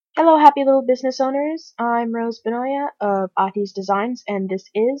Hello, happy little business owners. I'm Rose Benoya of Ati's Designs, and this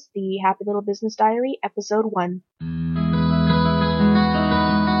is the Happy Little Business Diary, Episode 1.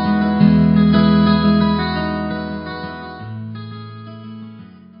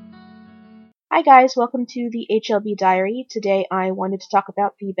 Hi guys, welcome to the HLB Diary. Today I wanted to talk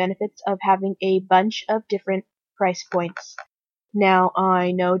about the benefits of having a bunch of different price points. Now,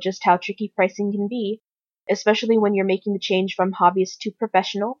 I know just how tricky pricing can be, especially when you're making the change from hobbyist to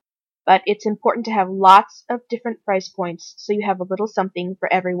professional, but it's important to have lots of different price points so you have a little something for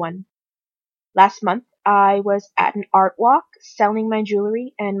everyone. Last month, I was at an art walk selling my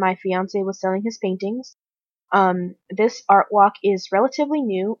jewelry, and my fiance was selling his paintings. This art walk is relatively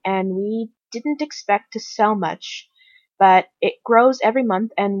new, and we didn't expect to sell much, but it grows every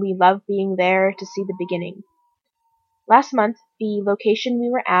month, and we love being there to see the beginning. Last month, the location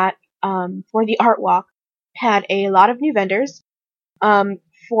we were at for the art walk had a lot of new vendors.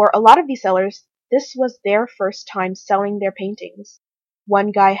 For a lot of these sellers, this was their first time selling their paintings.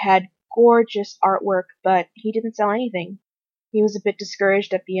 One guy had gorgeous artwork, but he didn't sell anything. He was a bit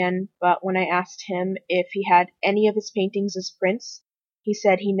discouraged at the end, but when I asked him if he had any of his paintings as prints, he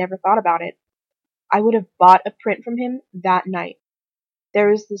said he never thought about it. I would have bought a print from him that night.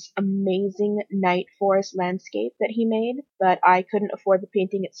 There was this amazing night forest landscape that he made, but I couldn't afford the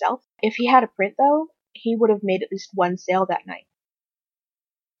painting itself. If he had a print, though, he would have made at least one sale that night.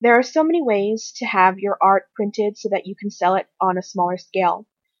 There are so many ways to have your art printed so that you can sell it on a smaller scale.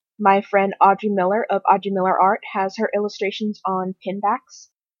 My friend Audrey Miller of Audrey Miller Art has her illustrations on pinbacks.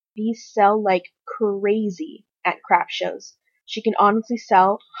 These sell like crazy at craft shows. She can honestly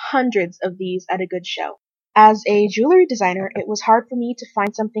sell hundreds of these at a good show. As a jewelry designer, it was hard for me to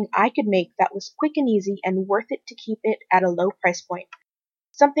find something I could make that was quick and easy and worth it to keep it at a low price point.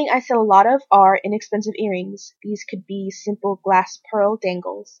 Something I sell a lot of are inexpensive earrings. These could be simple glass pearl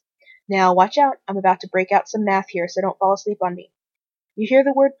dangles. Now watch out, I'm about to break out some math here, so don't fall asleep on me. You hear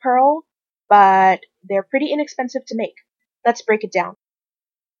the word pearl, but they're pretty inexpensive to make. Let's break it down.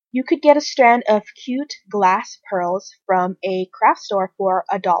 You could get a strand of cute glass pearls from a craft store for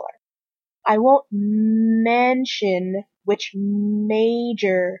 $1. I won't mention which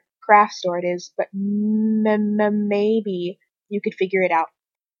major craft store it is, but maybe you could figure it out.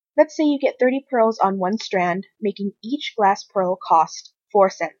 Let's say you get 30 pearls on one strand, making each glass pearl cost 4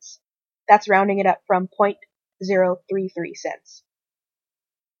 cents. That's rounding it up from 0.033 cents.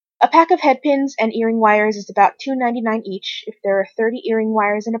 A pack of head pins and earring wires is about $2.99 each. If there are 30 earring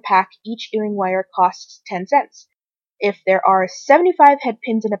wires in a pack, each earring wire costs 10 cents. If there are 75 head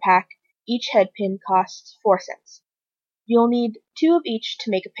pins in a pack, each head pin costs 4 cents. You'll need 2 of each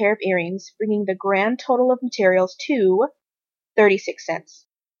to make a pair of earrings, bringing the grand total of materials to 36 cents.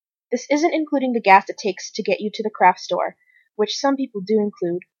 This isn't including the gas it takes to get you to the craft store, which some people do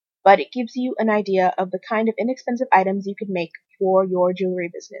include, but it gives you an idea of the kind of inexpensive items you could make for your jewelry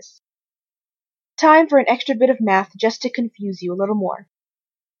business. Time for an extra bit of math just to confuse you a little more.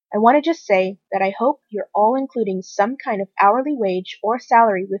 I want to just say that I hope you're all including some kind of hourly wage or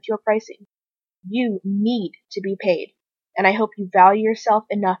salary with your pricing. You need to be paid, and I hope you value yourself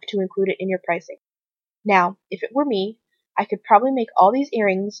enough to include it in your pricing. Now, if it were me, I could probably make all these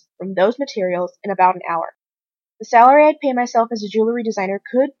earrings from those materials in about an hour. The salary I'd pay myself as a jewelry designer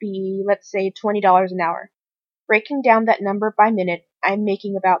could be, let's say, $20 an hour. Breaking down that number by minute, I'm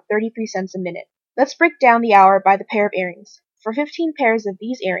making about 33 cents a minute. Let's break down the hour by the pair of earrings. For 15 pairs of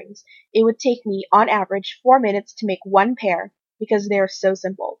these earrings, it would take me, on average, 4 minutes to make one pair because they are so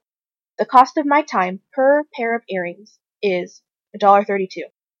simple. The cost of my time per pair of earrings is $1.32.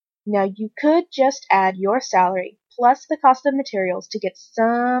 Now you could just add your salary plus the cost of materials to get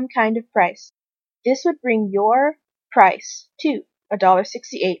some kind of price. This would bring your price to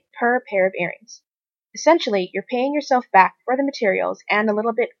 $1.68 per pair of earrings. Essentially, you're paying yourself back for the materials and a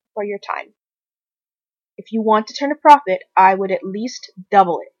little bit for your time. If you want to turn a profit, I would at least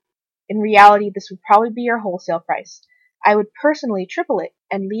double it. In reality, this would probably be your wholesale price. I would personally triple it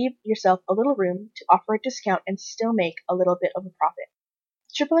and leave yourself a little room to offer a discount and still make a little bit of a profit.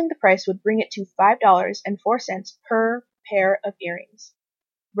 Tripling the price would bring it to $5.04 per pair of earrings.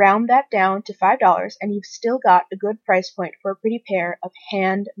 Round that down to $5 and you've still got a good price point for a pretty pair of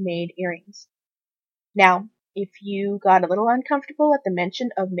handmade earrings. Now, if you got a little uncomfortable at the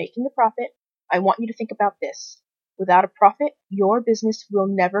mention of making a profit, I want you to think about this. Without a profit, your business will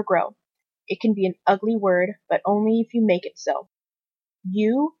never grow. It can be an ugly word, but only if you make it so.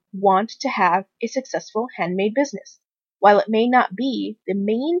 You want to have a successful handmade business. While it may not be the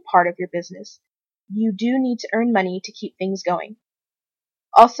main part of your business, you do need to earn money to keep things going.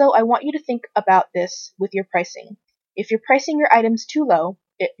 Also, I want you to think about this with your pricing. If you're pricing your items too low,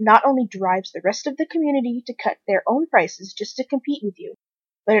 It not only drives the rest of the community to cut their own prices just to compete with you,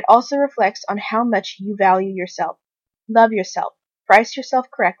 but it also reflects on how much you value yourself, love yourself, price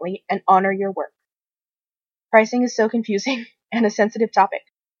yourself correctly, and honor your work. Pricing is so confusing and a sensitive topic.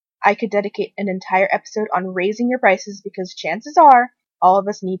 I could dedicate an entire episode on raising your prices because chances are all of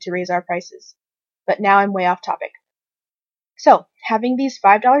us need to raise our prices. But now I'm way off topic. So, having these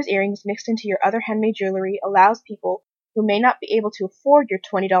 $5 earrings mixed into your other handmade jewelry allows people who may not be able to afford your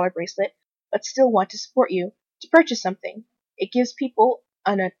 $20 bracelet but still want to support you to purchase something. It gives people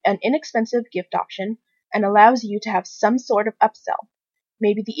an inexpensive gift option and allows you to have some sort of upsell.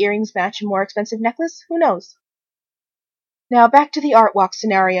 Maybe the earrings match a more expensive necklace? Who knows? Now back to the art walk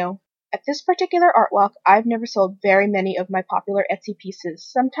scenario. At this particular art walk, I've never sold very many of my popular Etsy pieces.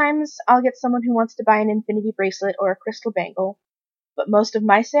 Sometimes I'll get someone who wants to buy an infinity bracelet or a crystal bangle, but most of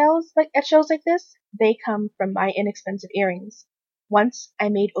my sales at shows like this, they come from my inexpensive earrings. Once I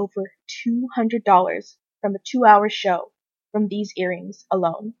made over $200 from a 2-hour show from these earrings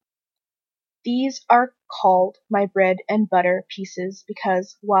alone. These are called my bread and butter pieces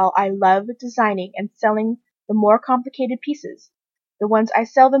because while I love designing and selling the more complicated pieces, the ones I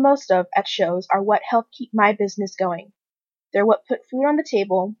sell the most of at shows are what help keep my business going. They're what put food on the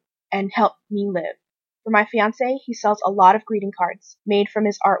table and help me live. For my fiancé, he sells a lot of greeting cards made from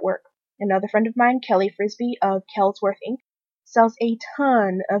his artwork. Another friend of mine, Kelly Frisbee of Kelsworth Inc., sells a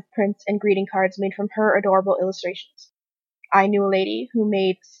ton of prints and greeting cards made from her adorable illustrations. I knew a lady who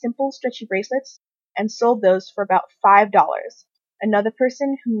made simple stretchy bracelets and sold those for about $5. Another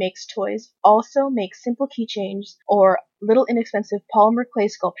person who makes toys also makes simple keychains or little inexpensive polymer clay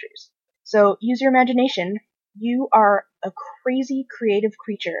sculptures. So use your imagination. You are a crazy creative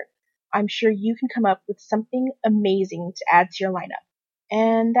creature. I'm sure you can come up with something amazing to add to your lineup.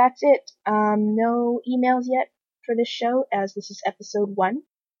 And that's it. No emails yet for this show as this is episode 1.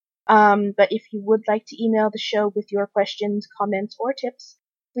 But if you would like to email the show with your questions, comments, or tips,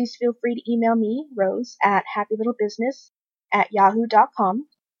 please feel free to email me, Rose, at happylittlebusiness@yahoo.com.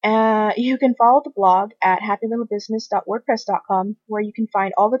 You can follow the blog at happylittlebusiness.wordpress.com, where you can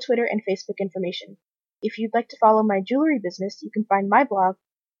find all the Twitter and Facebook information. If you'd like to follow my jewelry business, you can find my blog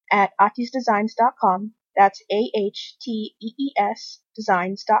at ahtesdesigns.com. That's AHTEES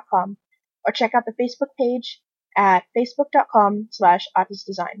designs.com. Or check out the Facebook page at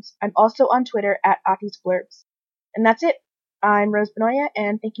facebook.com/ahtesdesigns. I'm also on Twitter at ahtesblurbs. And that's it. I'm Rose Benoya,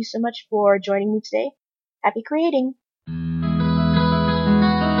 and thank you so much for joining me today. Happy creating!